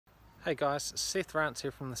Hey guys, Seth Rance here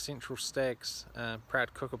from the Central Stags,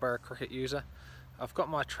 proud Kooka Cricket user. I've got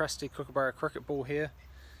my trusty Kooka cricket ball here,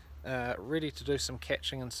 ready to do some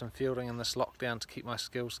catching and some fielding in this lockdown to keep my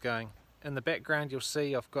skills going. In the background you'll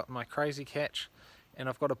see I've got my crazy catch, and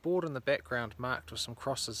I've got a board in the background marked with some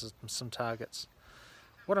crosses and some targets.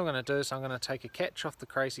 What I'm going to do is I'm going to take a catch off the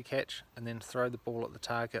crazy catch and then throw the ball at the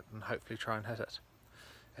target and hopefully try and hit it.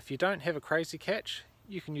 If you don't have a crazy catch,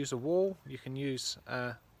 you can use a wall, you can use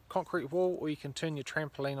a concrete wall, or you can turn your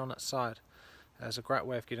trampoline on its side. It's a great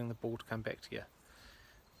way of getting the ball to come back to you.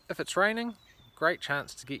 If it's raining, great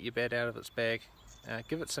chance to get your bat out of its bag,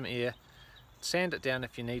 give it some air, sand it down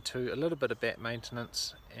if you need to, a little bit of bat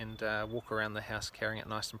maintenance, and walk around the house carrying it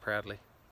nice and proudly.